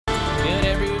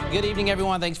Good evening,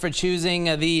 everyone. Thanks for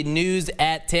choosing the news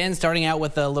at 10. Starting out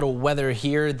with a little weather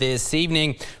here this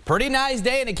evening. Pretty nice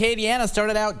day in Acadiana.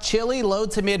 Started out chilly, low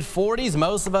to mid 40s.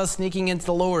 Most of us sneaking into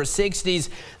the lower 60s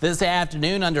this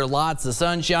afternoon under lots of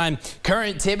sunshine.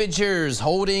 Current temperatures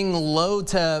holding low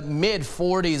to mid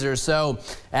 40s or so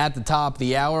at the top of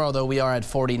the hour, although we are at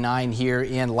 49 here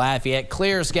in Lafayette.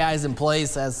 Clear skies in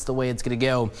place. That's the way it's going to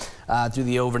go through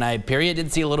the overnight period.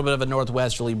 Did see a little bit of a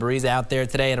northwesterly breeze out there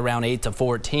today at around 8 to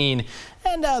 14.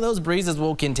 And those breezes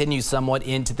will continue somewhat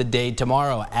into the day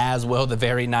tomorrow, as will the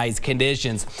very nice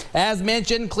conditions. As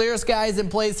mentioned, clear skies in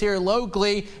place here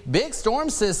locally. Big storm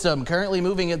system currently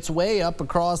moving its way up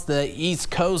across the east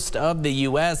coast of the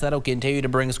U.S. That'll continue to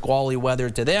bring squally weather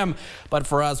to them. But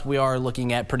for us, we are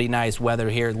looking at pretty nice weather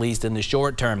here, at least in the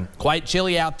short term. Quite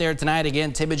chilly out there tonight.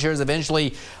 Again, temperatures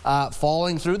eventually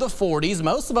falling through the 40s.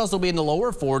 Most of us will be in the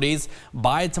lower 40s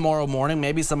by tomorrow morning.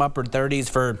 Maybe some upper 30s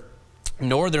for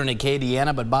northern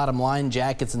Acadiana, but bottom line,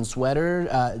 jackets and sweaters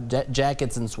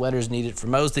needed for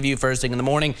most of you first thing in the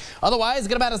morning. Otherwise,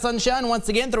 good amount of sunshine once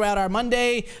again throughout our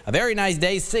Monday. A very nice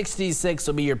day. 66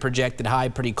 will be your projected high,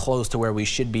 pretty close to where we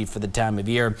should be for the time of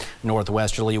year.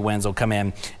 Northwesterly winds will come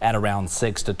in at around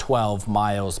 6 to 12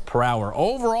 miles per hour.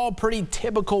 Overall, pretty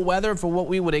typical weather for what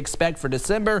we would expect for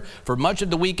December for much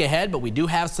of the week ahead, but we do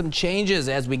have some changes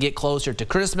as we get closer to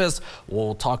Christmas.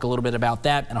 We'll talk a little bit about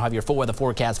that, and I'll have your full weather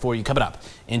forecast for you coming up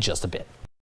in just a bit.